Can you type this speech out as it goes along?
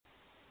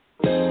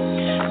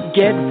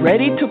Get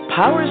ready to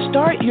power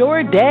start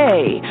your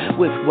day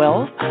with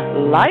wealth,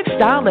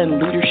 lifestyle,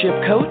 and leadership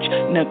coach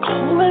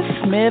Nicola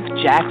Smith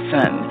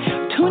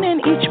Jackson. Tune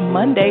in each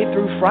Monday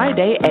through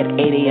Friday at 8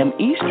 a.m.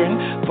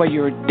 Eastern for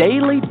your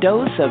daily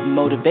dose of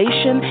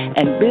motivation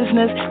and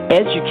business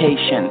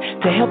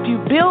education to help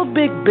you build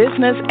big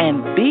business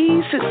and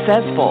be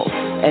successful.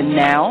 And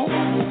now,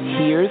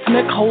 here's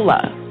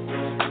Nicola.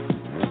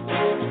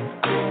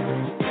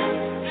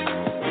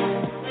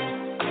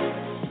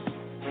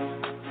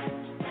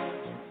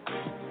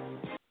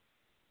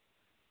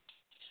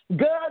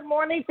 Good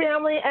morning,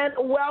 family, and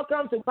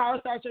welcome to Power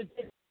Start Your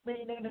Day. My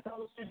name is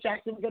Nicola Smith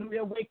Jackson. We're going to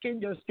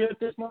reawaken your spirit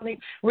this morning,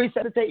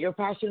 resuscitate your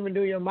passion,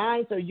 renew your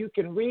mind so you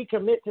can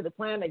recommit to the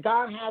plan that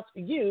God has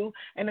for you.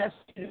 And that's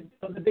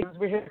the things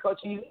we're here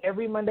coaching you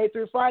every Monday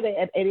through Friday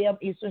at 8 a.m.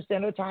 Eastern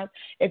Standard Time.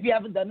 If you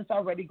haven't done this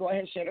already, go ahead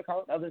and share the call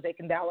with others. They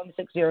can dial on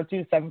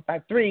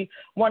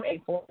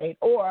 602-753-1848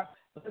 or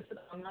listen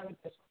online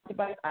with this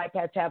device,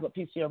 iPad, tablet,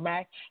 PC, or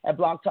Mac at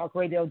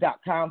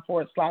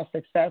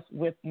blogtalkradio.com/success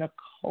with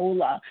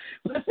Nicola.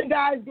 Listen,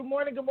 guys, good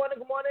morning.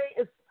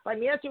 It's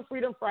Financial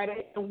Freedom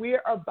Friday, and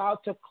we're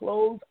about to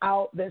close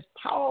out this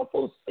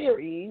powerful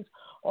series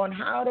on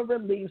how to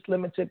release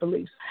limited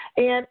beliefs.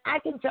 And I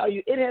can tell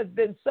you, it has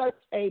been such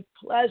a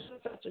pleasure,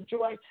 such a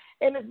joy,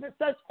 and it's been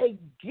such a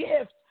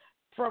gift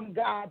from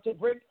God to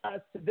bring us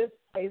to this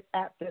place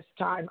at this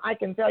time. I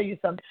can tell you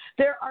something.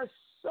 There are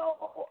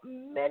so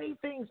many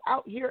things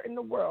out here in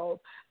the world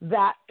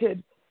that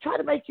could try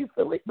to make you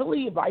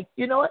believe like,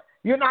 you know what,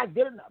 you're not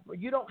good enough, or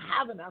you don't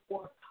have enough,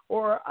 or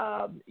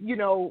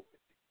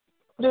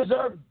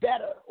deserve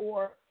better,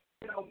 or,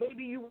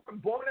 maybe you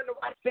weren't born in the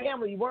right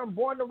family, you weren't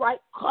born the right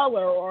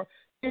color, or,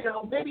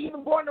 maybe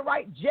even born the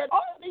right gender,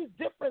 all of these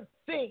different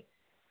things.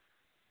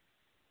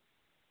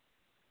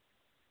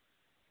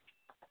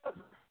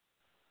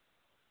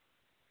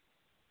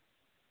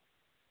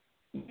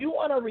 You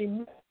want to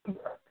remember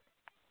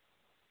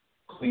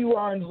who you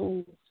are and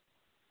who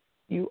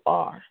you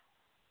are.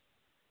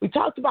 We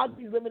talked about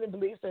these limited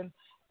beliefs, and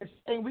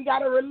we got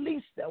to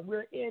release them.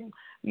 We're in,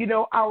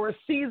 our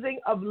season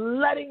of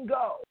letting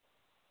go.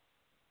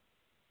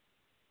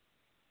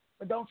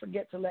 But don't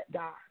forget to let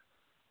God.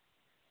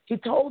 He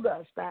told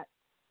us that,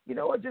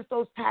 just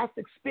those past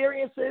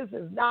experiences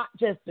is not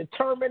just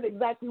determine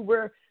exactly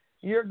where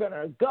you're going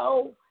to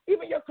go,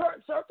 even your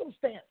current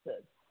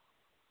circumstances.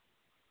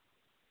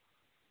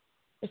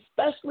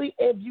 Especially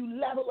if you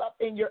level up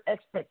in your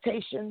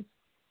expectations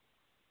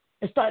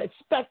and start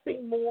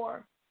expecting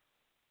more.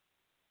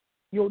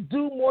 You'll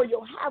do more,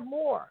 you'll have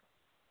more.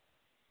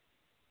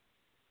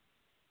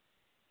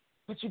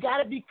 But you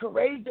got to be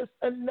courageous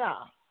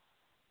enough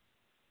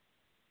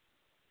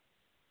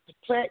to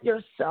plant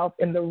yourself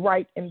in the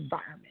right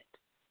environment.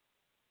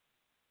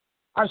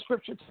 Our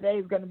scripture today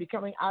is going to be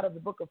coming out of the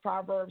book of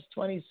Proverbs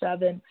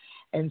 27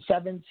 and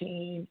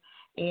 17.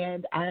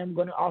 And I am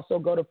going to also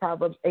go to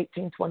Proverbs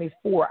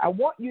 18:24. I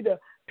want you to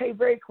pay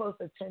very close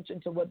attention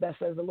to what that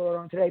says the Lord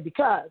on today,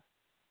 because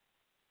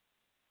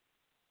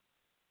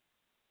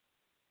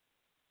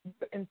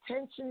the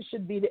intention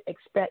should be to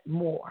expect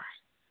more.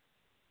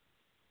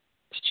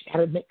 But you got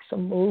to make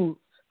some moves.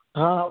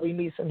 We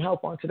need some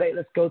help on today.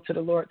 Let's go to the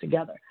Lord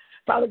together.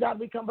 Father God,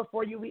 we come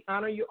before you. We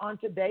honor you on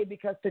today,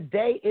 because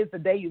today is the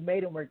day you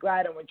made, and we're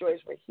glad and rejoice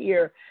we're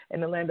here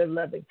in the land of the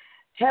living.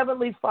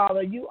 Heavenly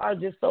Father, you are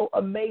just so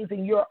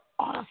amazing. You're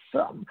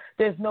awesome.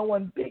 There's no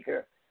one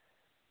bigger,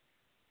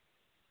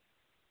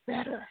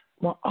 better,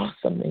 more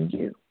awesome than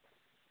you.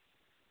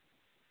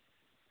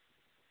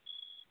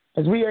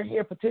 As we are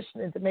here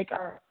petitioning to make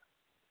our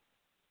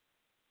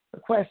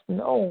request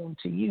known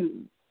to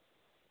you,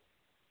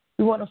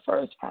 we want to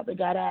first, Father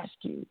God, ask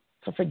you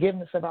for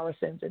forgiveness of our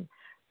sins, and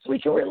so we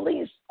can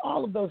release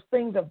all of those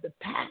things of the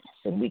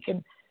past, and we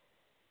can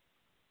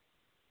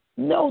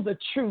know the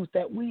truth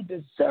that we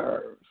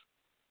deserve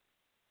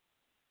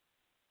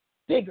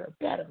bigger,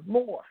 better,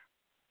 more.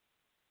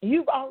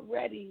 You've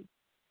already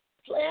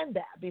planned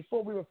that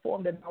before we were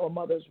formed in our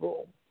mother's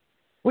womb.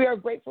 We are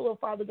grateful, oh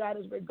Father God,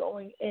 as we're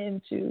going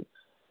in to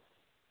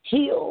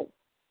heal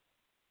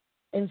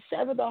and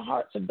sever the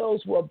hearts of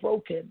those who are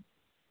broken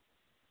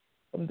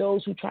from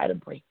those who try to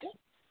break them,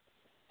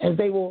 as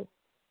they will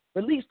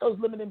release those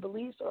limiting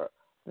beliefs or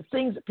the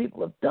things that people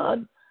have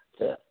done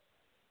to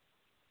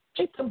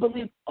make them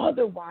believe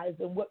otherwise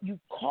than what you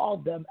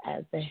called them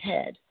as the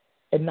head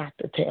and not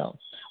the tail.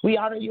 We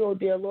honor you, oh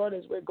dear Lord,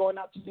 as we're going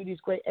out to do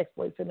these great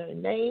exploits in your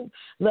name.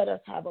 Let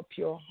us have a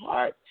pure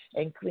heart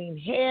and clean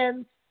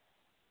hands.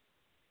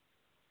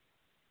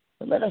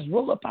 But let us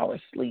roll up our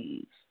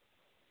sleeves.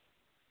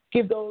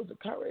 Give those the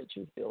courage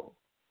who feel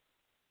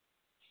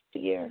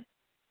fear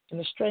and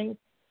the strength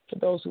to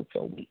those who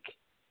feel weak.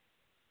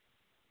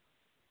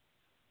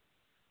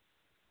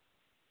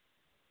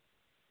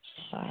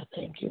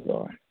 Thank you,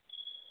 Lord.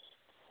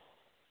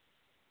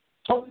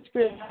 Holy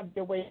Spirit, have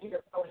your way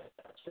here.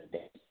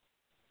 Today.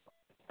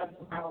 I don't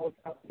know how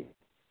without you.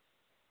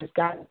 Just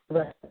God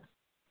bless us.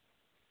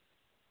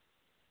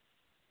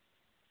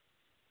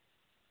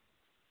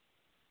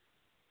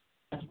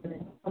 Has been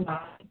in my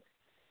mind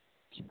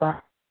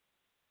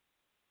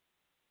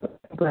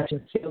Bless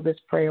you. Seal this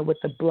prayer with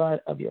the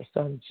blood of your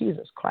Son,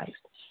 Jesus Christ.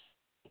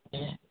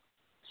 Amen.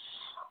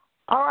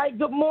 All right,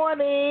 good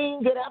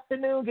morning, good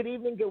afternoon, good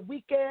evening, good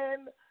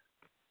weekend.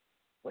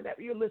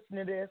 Whenever you're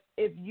listening to this,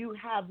 if you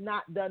have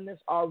not done this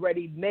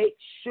already, make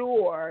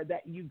sure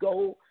that you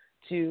go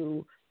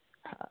to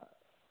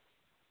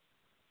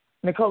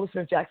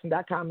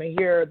NicolaSmithJackson.com and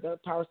hear the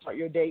Power Start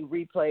Your Day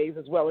replays,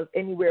 as well as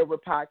anywhere where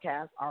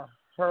podcasts are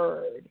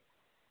heard.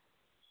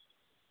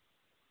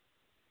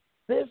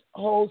 This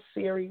whole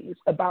series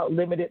about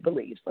limited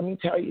beliefs, let me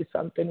tell you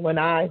something. When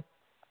I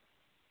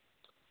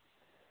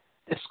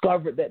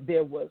discovered that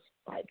there was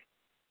like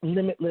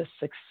limitless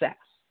success,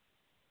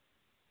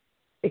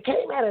 it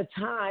came at a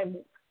time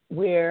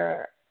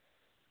where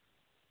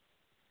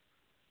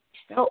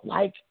it felt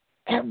like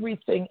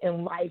everything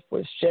in life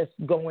was just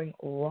going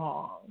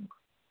wrong.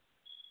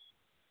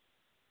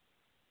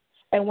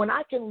 And when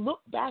I can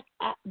look back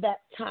at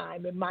that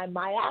time in my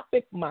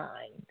myopic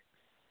mind,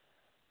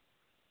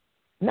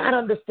 not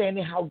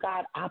understanding how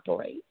God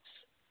operates,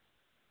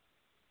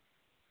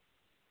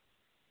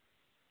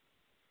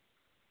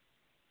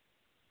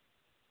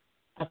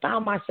 I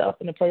found myself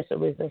in a place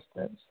of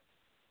resistance.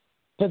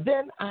 But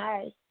then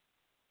God,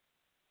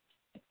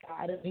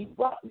 and He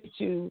brought me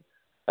to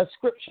a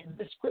scripture.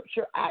 The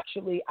scripture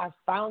actually, I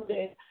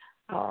founded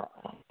our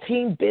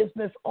team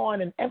business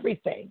on and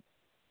everything.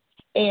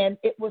 And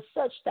it was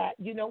such that,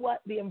 you know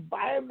what, the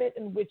environment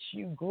in which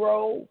you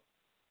grow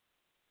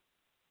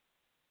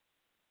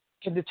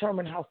can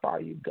determine how far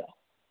you go.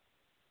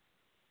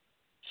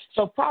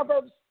 So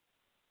Proverbs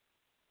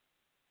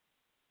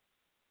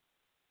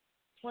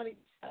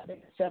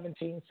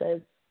 27:17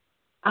 says,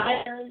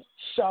 iron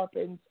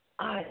sharpens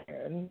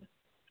iron,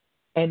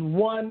 and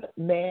one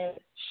man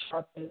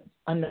sharpens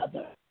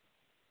another.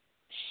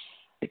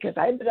 Because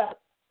I ended up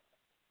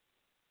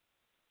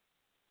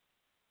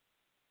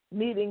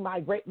meeting my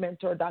great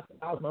mentor, Dr.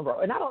 Miles Monroe.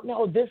 And I don't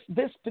know, this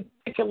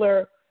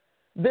particular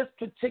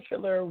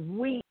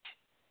week,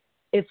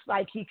 it's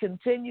like he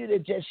continued to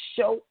just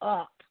show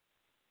up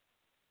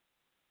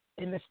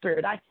in the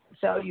spirit. I can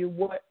tell you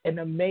what an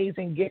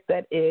amazing gift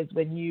that is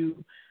when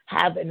you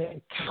have an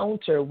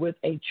encounter with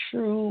a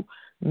true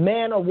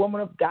man or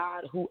woman of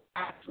God who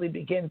actually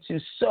begin to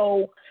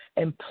sow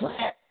and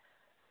plant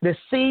the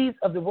seeds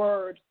of the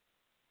word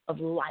of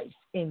life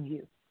in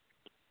you.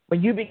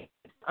 When you begin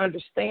to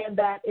understand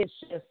that, it's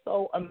just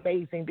so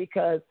amazing,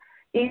 because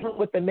even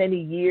with the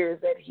many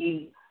years that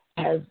he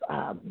has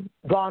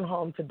gone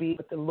home to be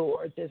with the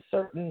Lord, there's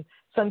certain,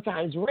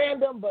 sometimes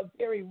random but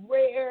very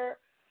rare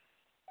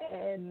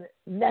and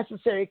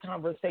necessary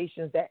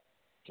conversations that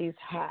he's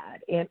had.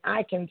 And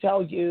I can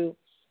tell you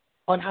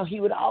on how he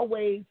would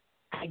always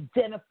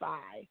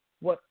identify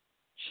what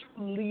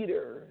true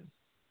leaders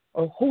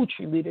or who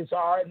true leaders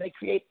are, and they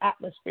create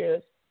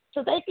atmospheres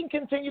so they can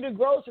continue to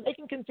grow, so they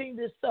can continue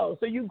to sow.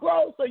 So you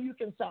grow so you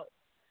can sow.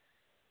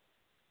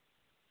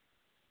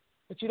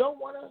 But you don't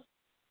want to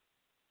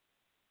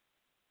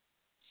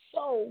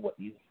sow what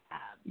you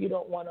have. You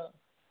don't want to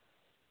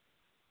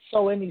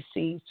sow any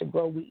seeds to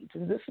grow weeds.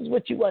 And this is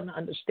what you want to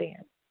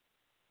understand.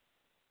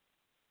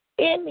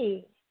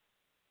 Any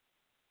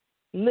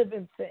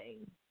living thing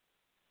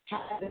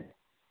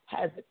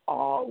has an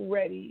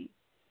already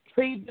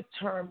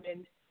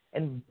predetermined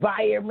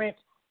environment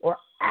or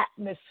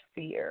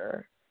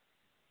atmosphere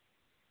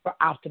for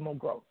optimal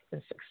growth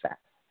and success.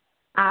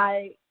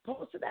 I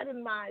posted that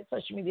in my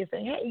social media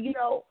saying, hey, you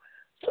know,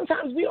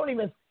 sometimes we don't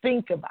even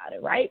think about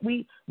it, right?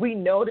 We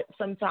know that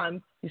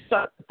sometimes you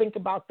start to think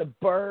about the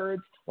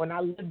birds. When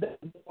I lived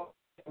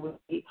in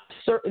a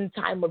certain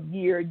time of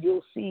year,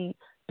 you'll see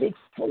big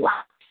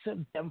flocks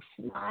of them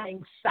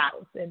flying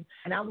south. And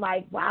I'm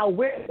like, wow,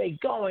 where are they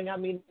going? I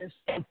mean, there's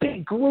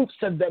big groups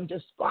of them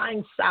just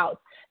flying south.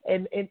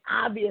 And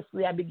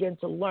obviously I began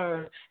to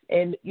learn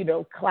in,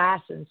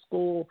 class and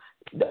school.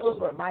 Those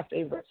were my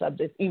favorite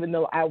subjects, even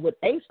though I would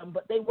ace them,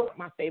 but they weren't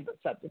my favorite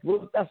subjects.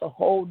 That's a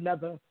whole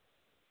nother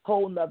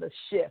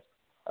shift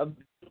of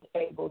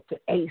being able to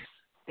ace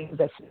things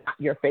that's not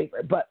your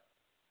favorite. But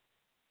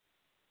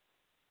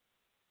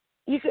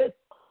you could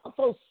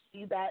also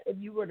see that if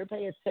you were to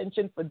pay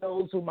attention for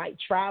those who might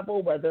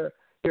travel, whether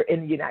you're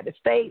in the United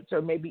States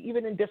or maybe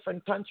even in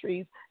different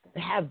countries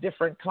that have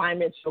different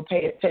climates, you'll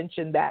pay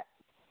attention that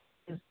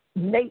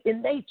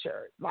in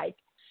nature, like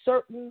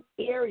certain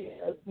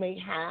areas may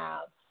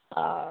have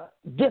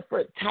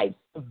different types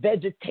of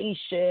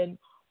vegetation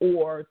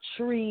or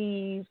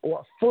trees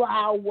or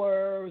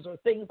flowers or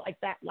things like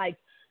that. Like,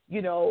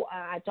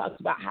 I talked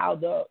about how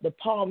the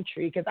palm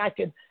tree, because I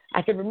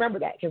could remember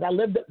that because I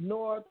lived up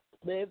north,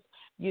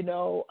 in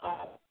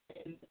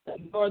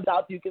north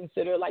south you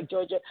consider like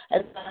Georgia,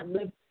 and I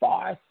lived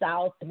far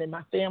south, and then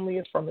my family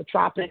is from the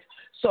tropics.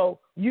 So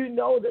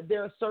that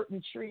there are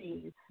certain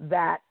trees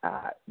that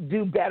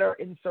do better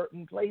in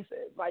certain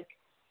places. Like,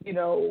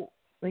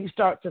 when you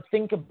start to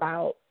think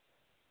about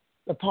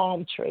the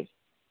palm tree,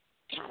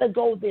 gotta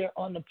go there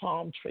on the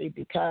palm tree,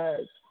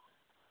 because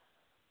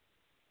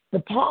the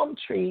palm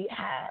tree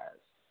has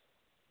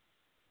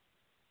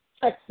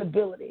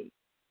flexibility.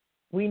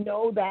 We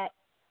know that,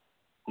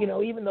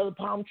 even though the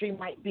palm tree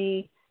might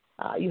be,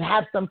 you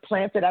have some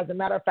planted. As a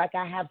matter of fact,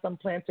 I have some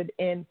planted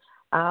in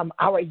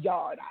our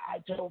yard. I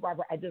told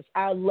Robert,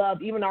 I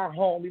love even our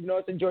home, even though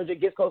it's in Georgia,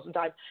 it gets close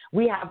sometimes.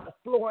 We have a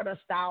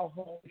Florida-style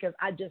home because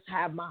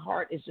my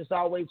heart is just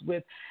always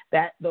with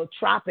the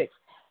tropics.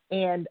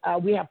 And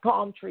we have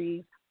palm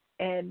trees.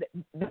 And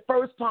the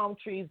first palm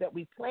trees that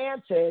we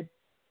planted,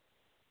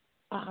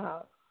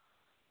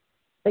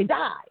 they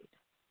died.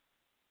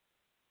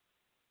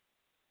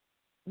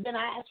 Then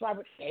I asked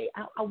Robert, hey,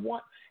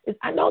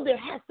 I know there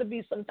has to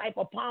be some type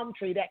of palm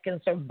tree that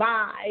can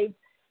survive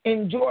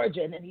in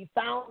Georgia. And then he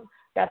found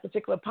that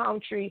particular palm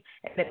tree,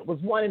 and then it was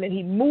one, and then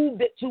he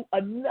moved it to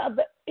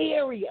another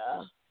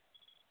area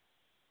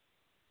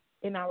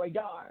in our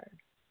yard.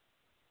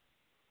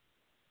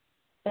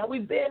 Now,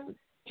 we've been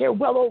here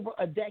well over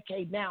a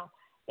decade now,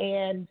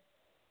 and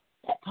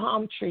that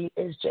palm tree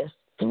is just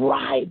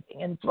thriving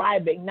and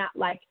thriving, not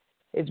like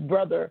his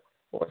brother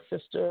or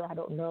sister, I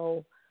don't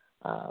know,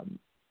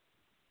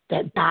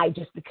 that died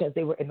just because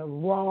they were in the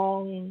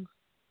wrong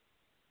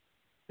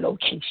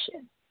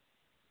location.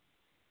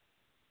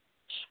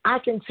 I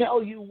can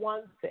tell you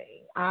one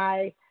thing.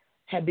 I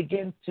have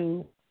begun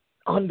to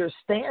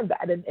understand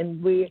that,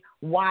 and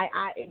why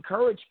I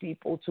encourage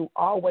people to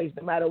always,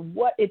 no matter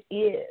what it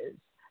is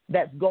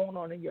that's going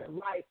on in your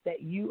life,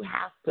 that you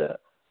have to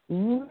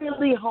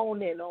really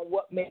hone in on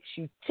what makes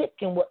you tick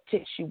and what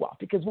ticks you off.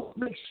 Because what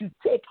makes you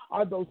tick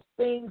are those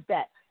things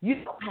that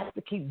you don't have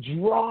to keep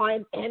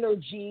drawing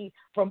energy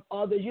from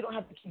others. You don't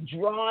have to keep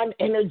drawing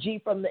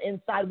energy from the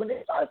inside. When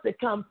it starts to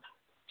come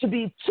to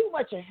be too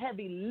much a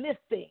heavy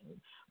lifting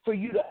for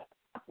you to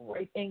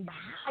operate in your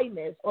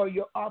highness or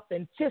your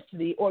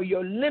authenticity or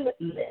your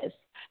limitless,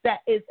 that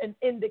is an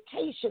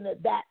indication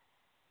that that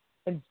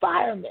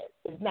environment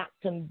is not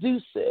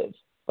conducive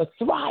or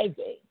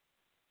thriving.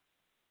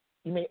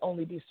 You may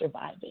only be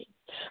surviving.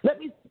 Let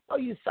me tell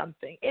you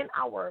something. In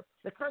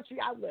the country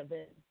I live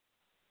in,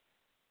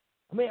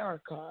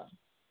 America,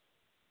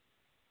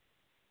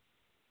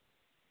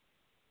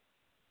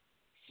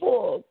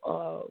 full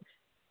of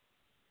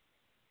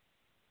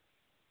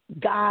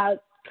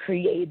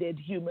God-created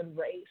human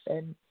race,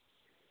 and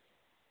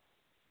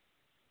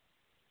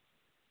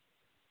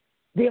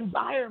the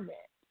environment,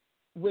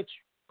 which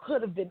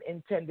could have been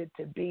intended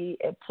to be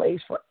a place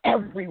for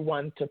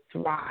everyone to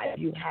thrive.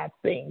 You have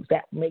things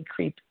that may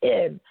creep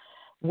in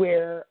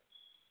where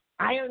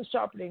iron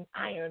sharpening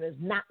iron is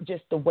not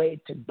just the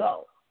way to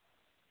go.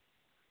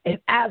 And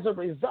as a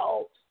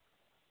result,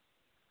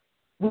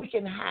 we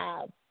can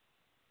have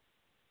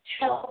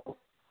health,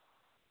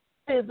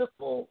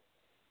 physical,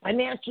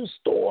 financial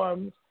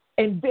storms,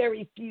 and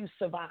very few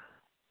survive.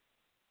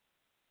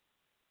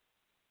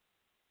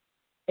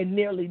 And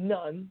nearly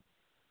none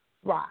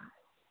thrive.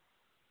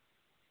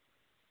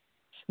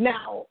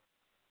 Now,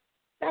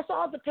 that's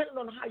all dependent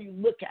on how you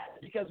look at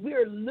it, because we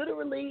are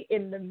literally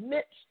in the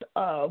midst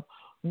of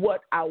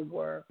what our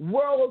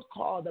world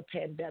called a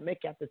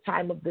pandemic at the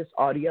time of this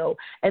audio,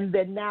 and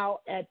then now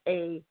at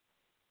a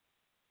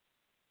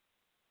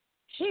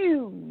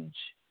huge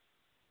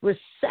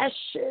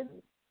recession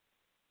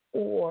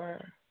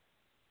or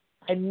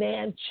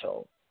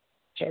financial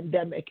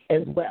pandemic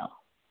as well.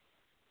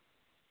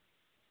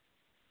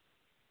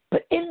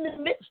 But in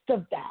the midst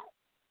of that,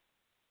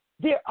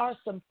 there are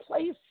some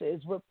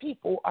places where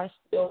people are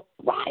still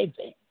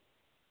thriving.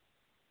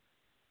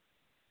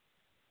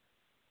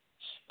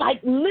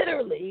 Like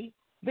literally,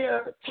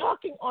 they're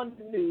talking on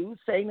the news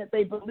saying that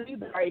they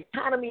believe that our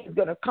economy is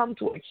going to come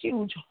to a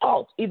huge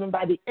halt even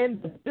by the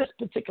end of this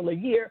particular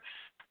year.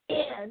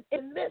 And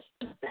in the midst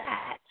of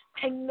that,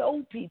 I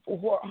know people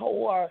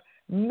who are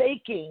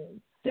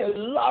making their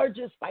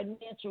largest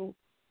financial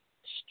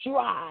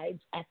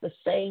strides at the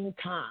same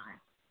time.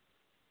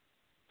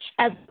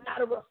 As a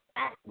matter of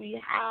fact,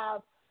 we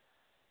have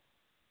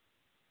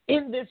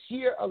in this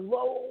year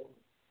alone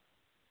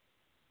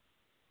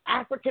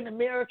African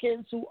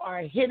Americans who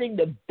are hitting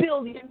the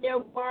billionaire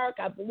mark.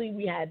 I believe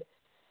we had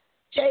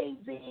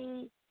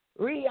Jay-Z,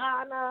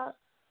 Rihanna,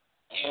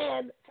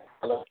 and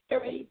Tyler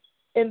Perry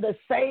in the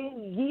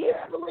same year,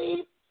 I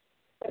believe,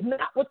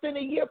 not within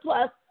a year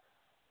plus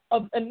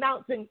of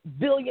announcing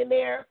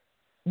billionaire.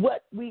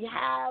 What we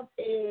have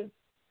is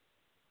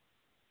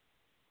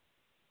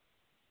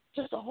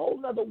just a whole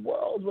other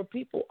world where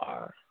people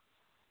are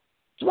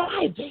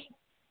thriving.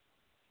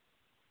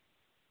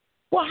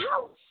 Well,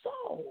 how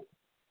so?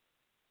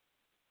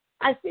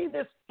 I see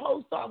this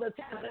post all the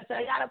time. I say,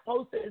 I got to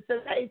post it. It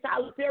says, hey,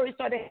 Tyler Perry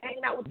started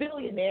hanging out with a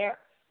billionaire.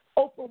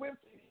 Oprah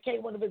Winfrey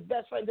became one of his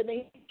best friends, and then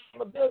he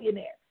became a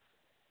billionaire.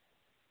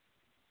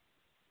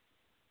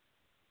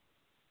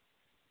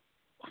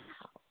 Wow.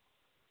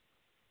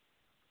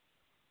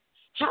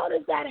 How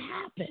does that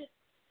happen?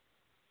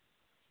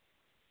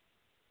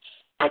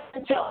 I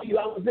can tell you,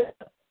 I was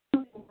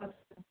in the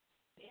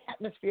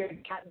atmosphere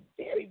had gotten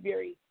very,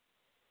 very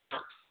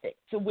toxic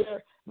to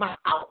where my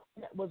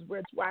outlet was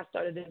where I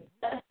started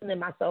investing in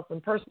myself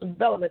in personal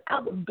development. I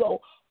would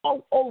go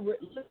all over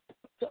it, listen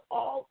to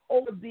all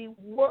over the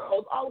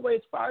world, all the way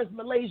as far as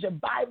Malaysia,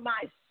 by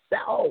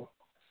myself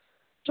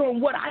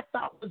during what I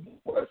thought was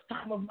the worst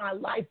time of my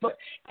life. But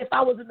if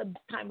I was in the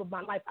best time of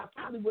my life, I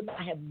probably would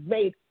not have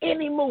made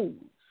any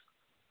moves.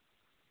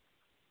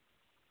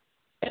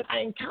 And I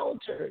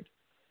encountered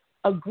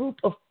a group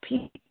of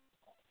people.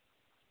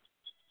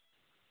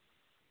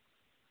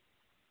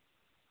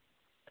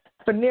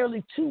 For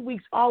nearly 2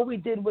 weeks, all we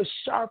did was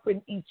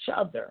sharpen each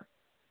other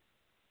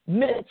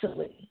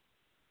mentally.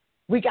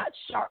 We got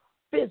sharp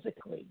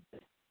physically.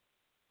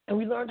 And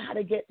we learned how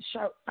to get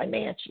sharp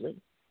financially.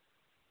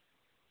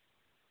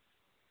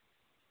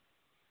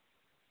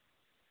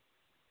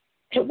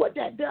 And what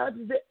that does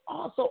is it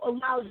also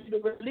allows you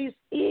to release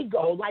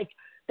ego. Like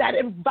that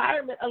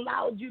environment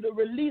allowed you to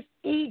release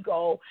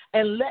ego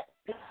and let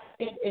God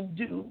in and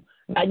do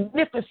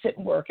magnificent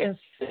work. And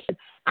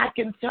I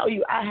can tell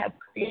you, I have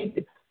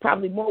created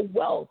probably more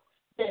wealth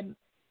than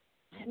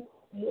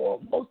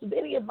most of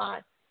any of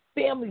my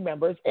family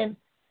members.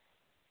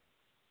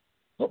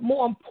 But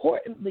more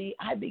importantly,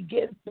 I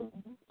begin to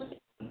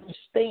really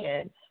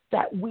understand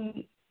that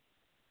we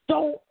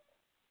don't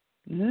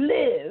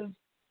live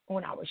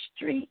on our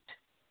street,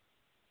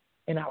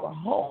 in our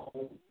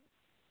home,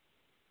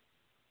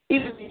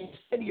 even in your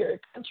city or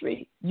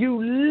country.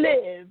 You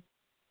live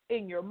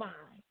in your mind.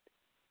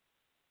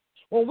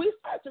 When we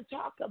start to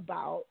talk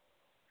about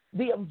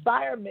the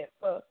environment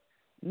for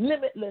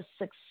limitless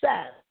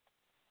success,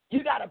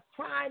 you got to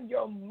prime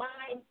your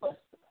mind for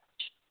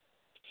such,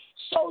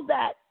 so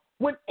that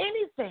when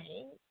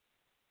anything,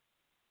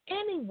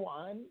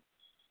 anyone,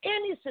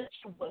 any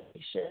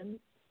situation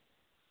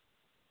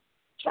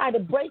try to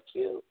break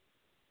you,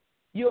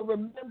 you'll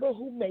remember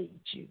who made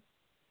you.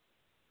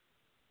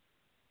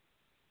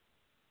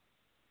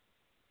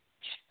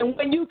 And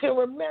when you can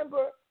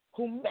remember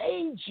who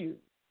made you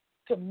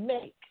to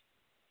make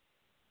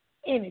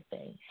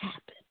anything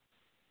happen,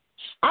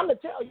 I'm going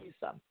to tell you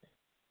something.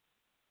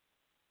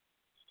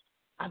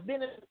 I've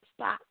been in a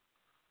spot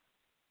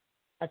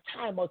a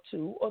time or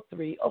 2 or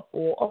 3 or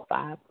 4 or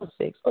 5 or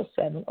 6 or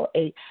 7 or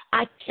 8.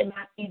 I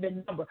cannot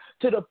even number,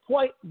 to the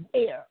point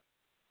where,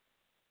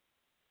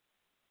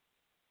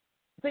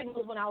 I think it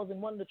was when I was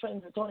in one of the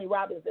trainings with Tony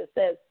Robbins that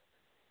says,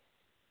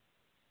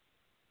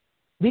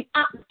 the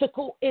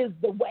obstacle is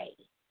the way.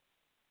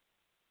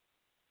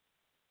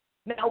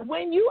 Now,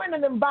 when you're in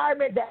an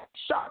environment that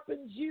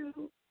sharpens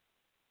you,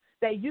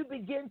 that you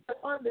begin to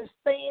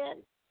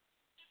understand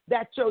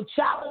that your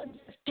challenges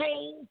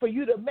came for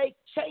you to make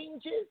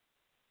changes,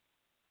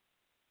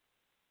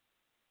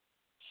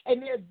 and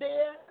they're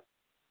there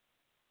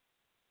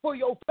for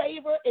your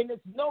favor, and there's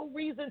no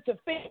reason to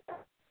fear.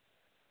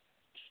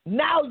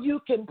 Now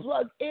you can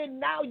plug in.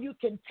 Now you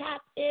can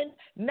tap in.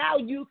 Now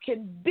you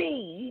can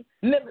be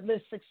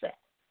limitless success.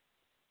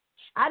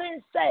 I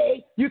didn't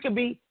say you can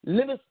be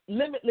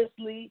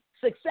limitlessly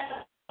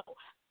successful.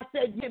 I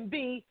said you can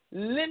be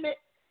limitless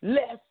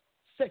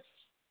success.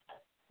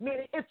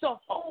 Meaning it's a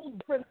whole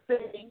different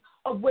thing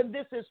of when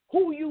this is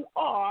who you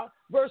are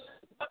versus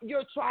what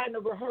you're trying to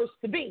rehearse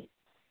to be.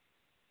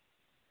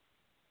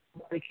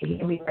 You can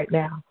hear me right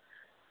now.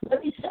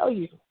 Let me tell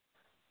you,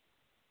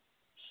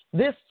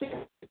 this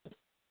series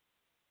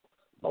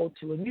go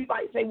to, and you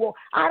might say, well,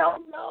 I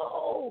don't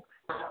know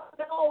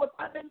if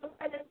I'm in the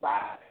right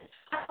environment.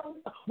 I don't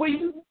know. Well,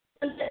 you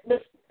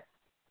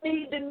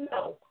need to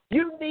know.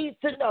 You need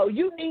to know.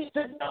 You need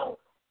to know.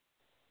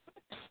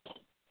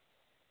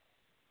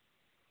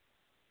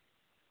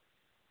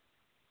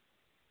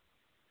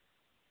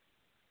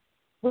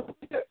 When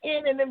you're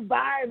in an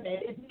environment,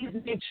 it needs to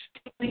be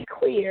extremely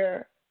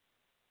clear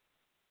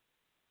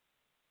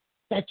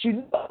that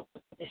you know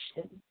the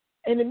mission.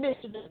 And the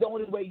mission is the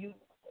only way you know.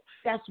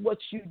 That's what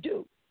you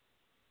do.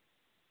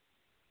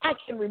 I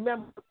can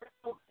remember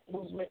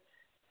movement.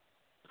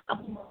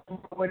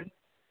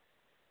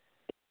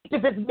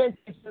 If it's been,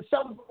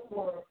 some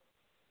were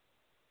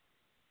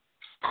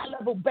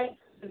high-level bankers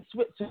in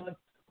Switzerland,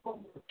 some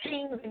were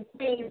kings and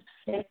queens,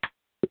 and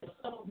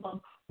some of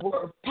them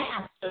were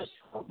pastors,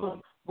 some of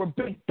them were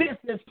big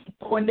business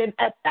people, and then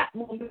at that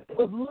moment it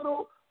was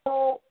little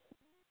old.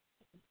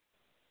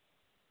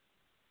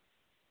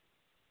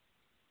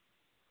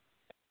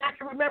 I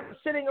can remember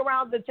sitting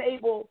around the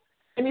table,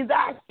 and he's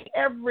asking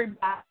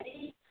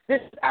everybody.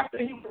 This is after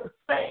he would have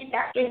sang,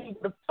 after he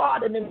would have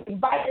taught, and then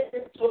invited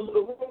into a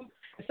little room.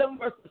 And some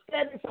of us were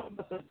standing, some of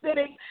us were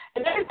sitting,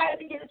 and everybody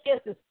didn't get a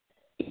chance to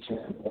see each and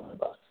every one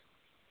of us.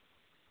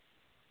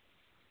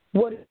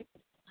 What is it?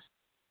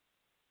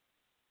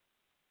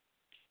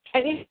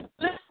 And he's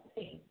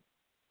listening.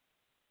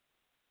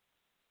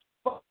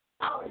 But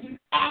how are you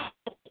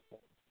acting?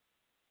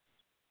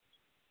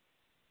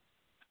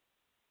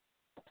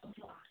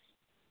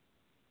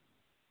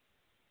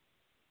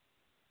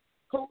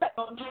 Correct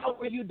on how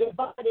were you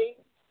dividing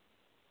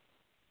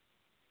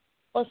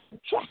or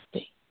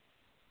subtracting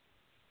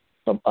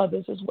from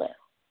others as well.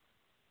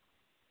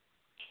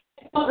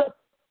 It was a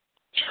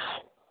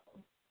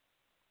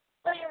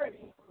clarity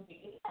for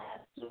me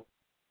as to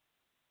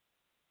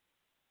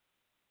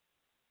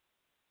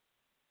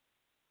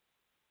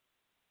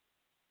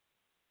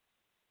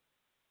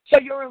So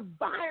your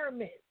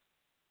environment,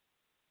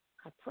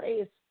 I pray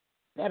it's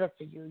better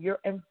for you. Your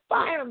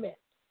environment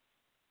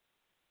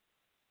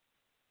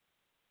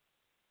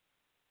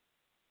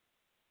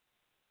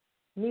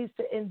needs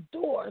to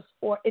endorse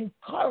or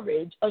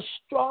encourage a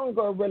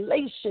stronger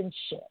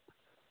relationship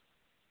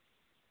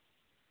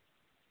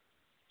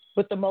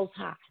with the Most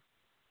High.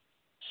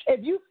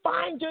 If you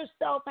find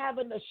yourself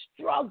having a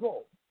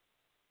struggle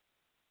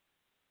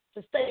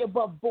to stay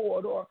above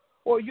board,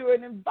 or you're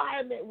in an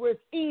environment where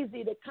it's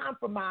easy to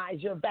compromise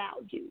your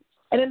values,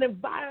 and an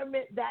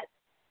environment that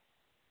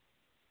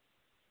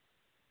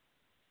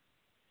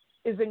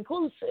is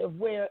inclusive,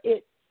 where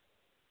it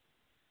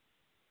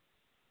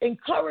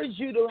encourages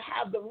you to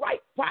have the right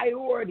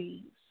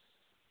priorities,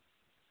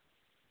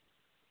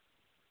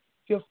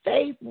 your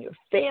faith and your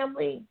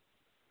family,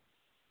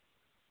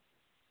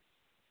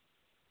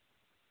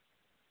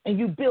 and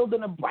you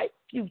building a bright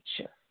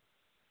future.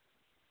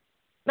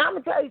 Now, I'm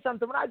going to tell you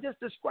something. What I just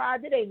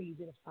described, it ain't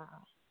easy to find.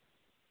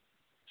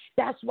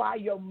 That's why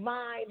your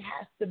mind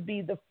has to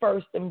be the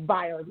first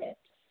environment.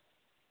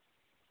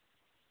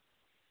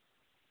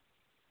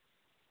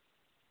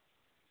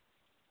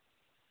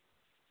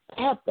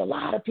 I helped a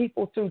lot of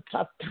people through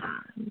tough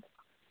times,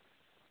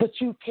 but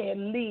you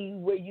can't leave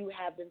where you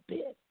haven't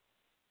been.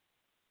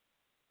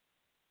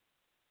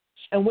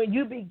 And when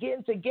you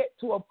begin to get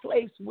to a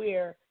place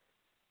where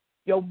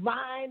your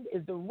mind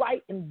is the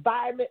right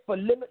environment for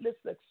limitless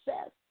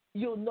success,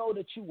 you'll know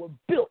that you were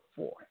built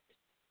for it.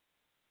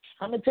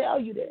 I'm going to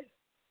tell you this.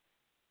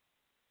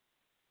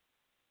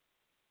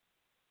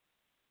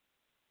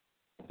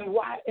 An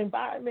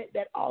environment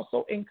that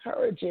also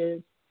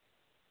encourages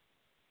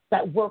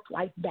that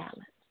work-life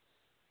balance.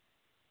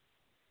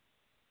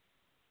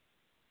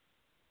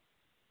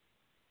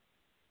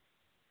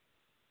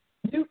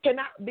 You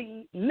cannot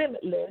be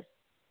limitless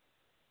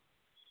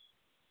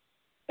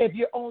if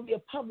you're only a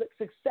public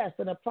success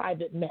and a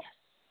private mess.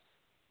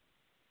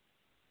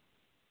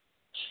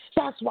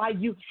 That's why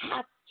you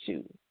have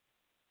to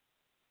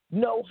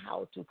know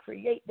how to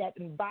create that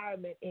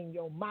environment in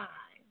your mind.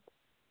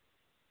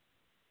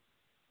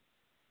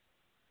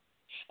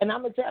 And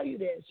I'm going to tell you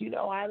this. You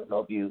know, I don't know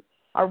if you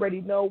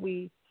already know,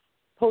 we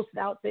posted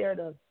out there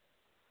the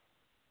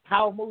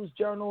Power Moves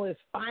Journal is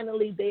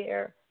finally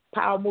there,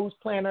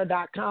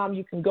 powermovesplanner.com.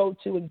 You can go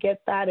to and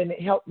get that, and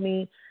it helped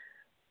me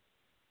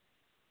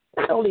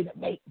not only to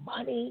make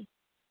money,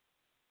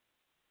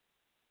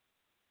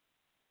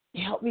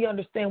 it helped me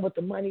understand what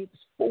the money is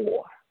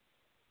for.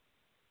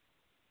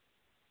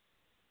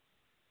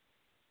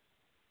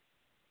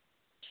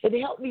 It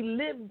helped me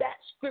live that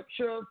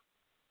scripture of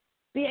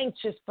be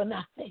anxious for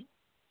nothing.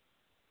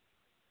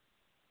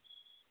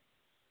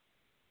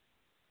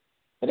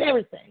 But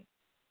everything,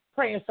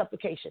 prayer and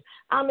supplication.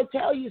 I'm going to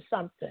tell you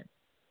something.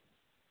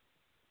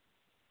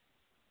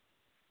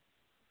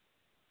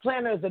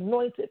 Planner is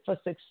anointed for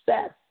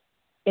success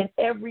in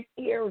every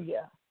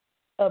area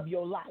of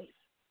your life.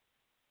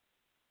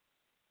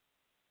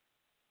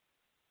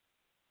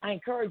 I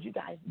encourage you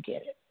guys to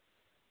get it.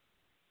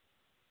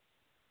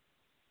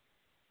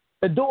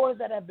 The doors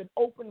that have been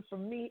opened for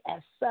me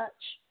as such,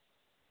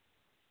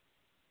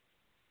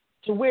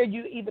 to where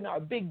you even are a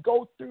big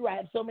go through. I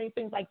have so many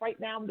things. Like right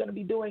now, I'm going to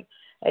be doing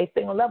a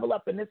thing on Level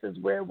Up, and this is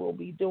where we'll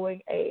be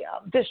doing a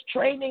just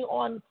training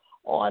on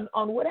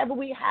whatever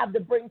we have to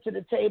bring to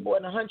the table,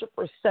 and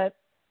 100%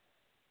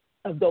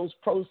 of those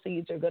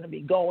proceeds are going to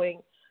be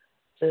going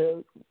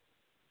to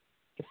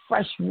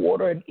fresh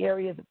water in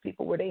areas of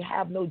people where they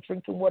have no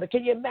drinking water.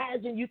 Can you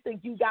imagine? You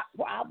think you got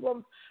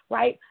problems,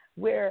 right?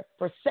 Where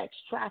for sex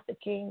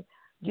trafficking,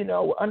 you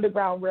know,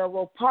 Underground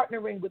Railroad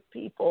partnering with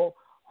people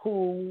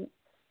who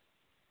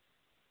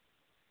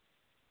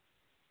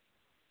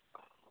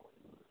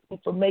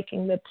for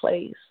making the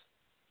place,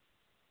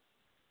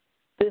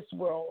 this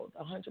world,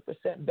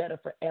 100% better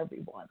for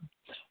everyone.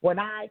 When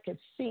I could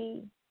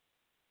see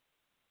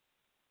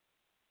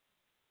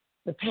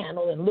the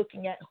panel and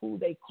looking at who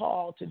they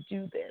call to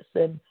do this,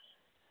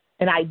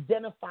 and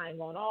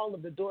identifying on all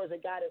of the doors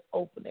that God is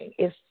opening,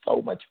 is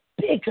so much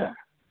bigger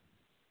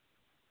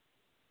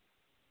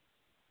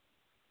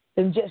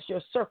than just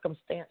your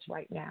circumstance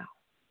right now.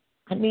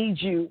 I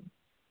need you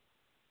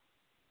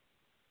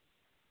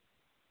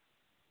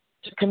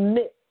to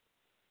commit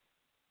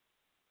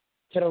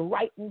to the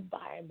right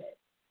environment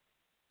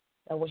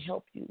that will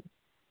help you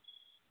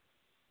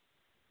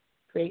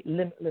create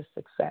limitless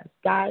success.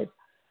 Guys,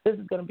 this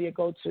is going to be a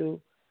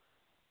go-to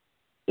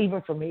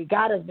even for me.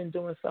 God has been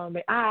doing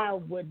something I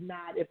would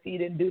not if he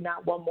didn't do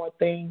not one more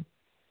thing.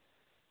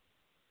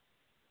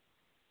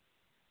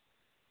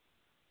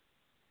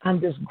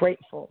 I'm just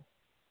grateful.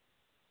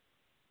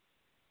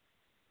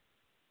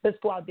 Let's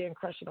go out there and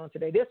crush it on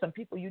today. There's some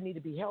people you need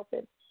to be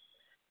helping.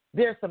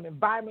 There's some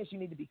environments you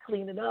need to be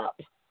cleaning up.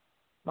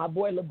 My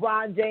boy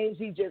LeBron James,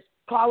 he just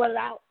calling it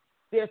out.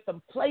 There's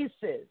some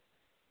places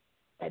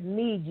that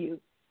need you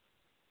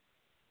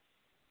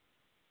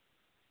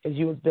because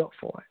you was built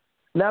for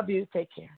it. Love you. Take care.